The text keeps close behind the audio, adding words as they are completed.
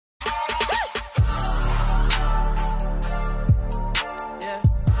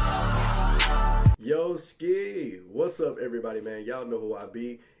Broski, what's up everybody, man? Y'all know who I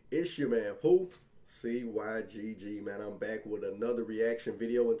be. It's your man, who? CYGG, man. I'm back with another reaction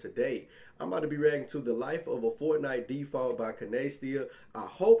video, and today I'm about to be reacting to The Life of a Fortnite Default by Cannaestia. I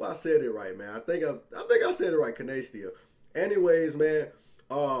hope I said it right, man. I think I said it right, Cannaestia. Anyways, man,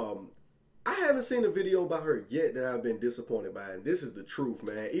 I haven't seen a video about her yet that I've been disappointed by, and this is the truth,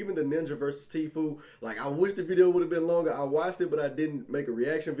 man. Even the Ninja versus Tfue, like, I wish the video would have been longer. I watched it, but I didn't make a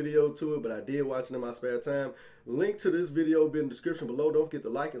reaction video to it, but I did watch it in my spare time. Link to this video will be in the description below. Don't forget to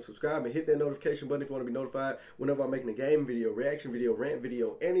like and subscribe and hit that notification button if you want to be notified whenever I'm making a game video, reaction video, rant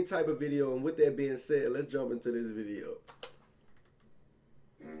video, any type of video. And with that being said, let's jump into this video.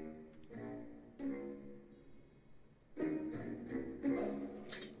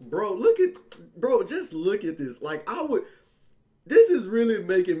 Bro, just look at this. Like, this is really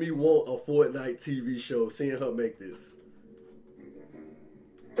making me want a Fortnite TV show, seeing her make this.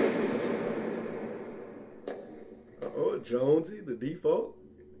 Uh-oh, Jonesy, the default.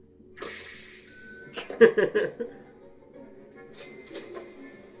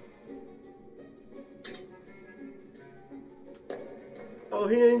 Oh,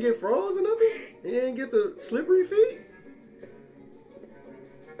 he ain't get froze or nothing? He ain't get the slippery feet?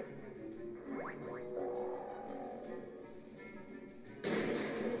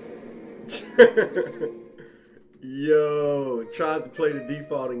 Yo, tried to play the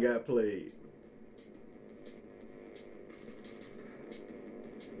default and got played.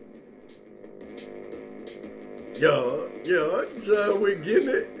 Yo, John, we're getting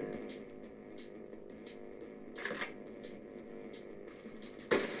it.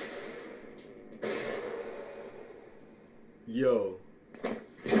 Yo,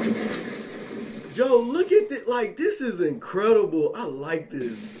 look at this. Like, this is incredible. I like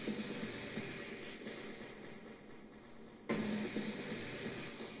this.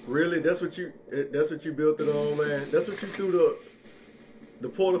 Really? That's what you built it on, man? That's what you threw the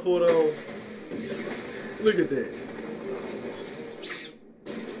porta fort on? Look at that.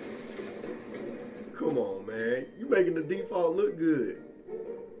 Come on, man. You making the default look good.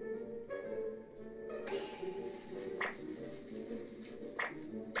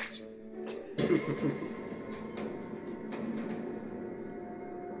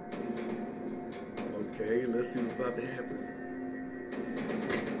 Okay, let's see what's about to happen.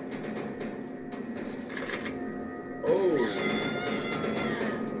 Oh.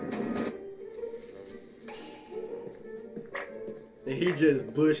 And he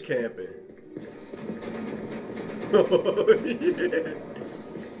just bush camping. Oh, yeah.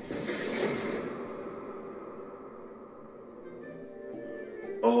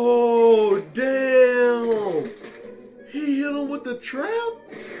 Oh, damn. He hit him with the trap.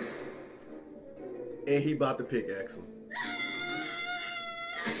 And he about to pickaxe him.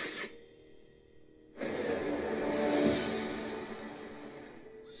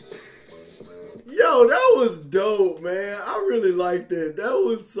 Yo, that was dope, man. I really liked that. That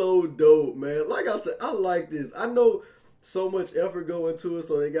was so dope, man. Like I said, I like this. I know so much effort go into it,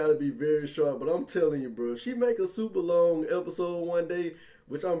 so they gotta be very sharp. But I'm telling you, bro, if she make a super long episode one day,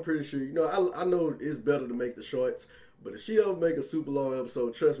 which I'm pretty sure, you know, I know it's better to make the shorts, but if she ever make a super long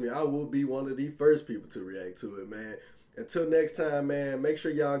episode, trust me, I will be one of the first people to react to it, man. Until next time, man, make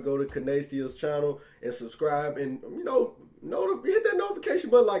sure y'all go to Cannaestia's channel and subscribe, and, you know, hit that notification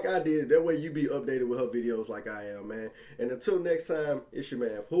button like I did. That way you be updated with her videos like I am, man. And until next time, it's your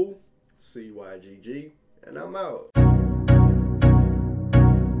man, who? CYGG, and I'm out.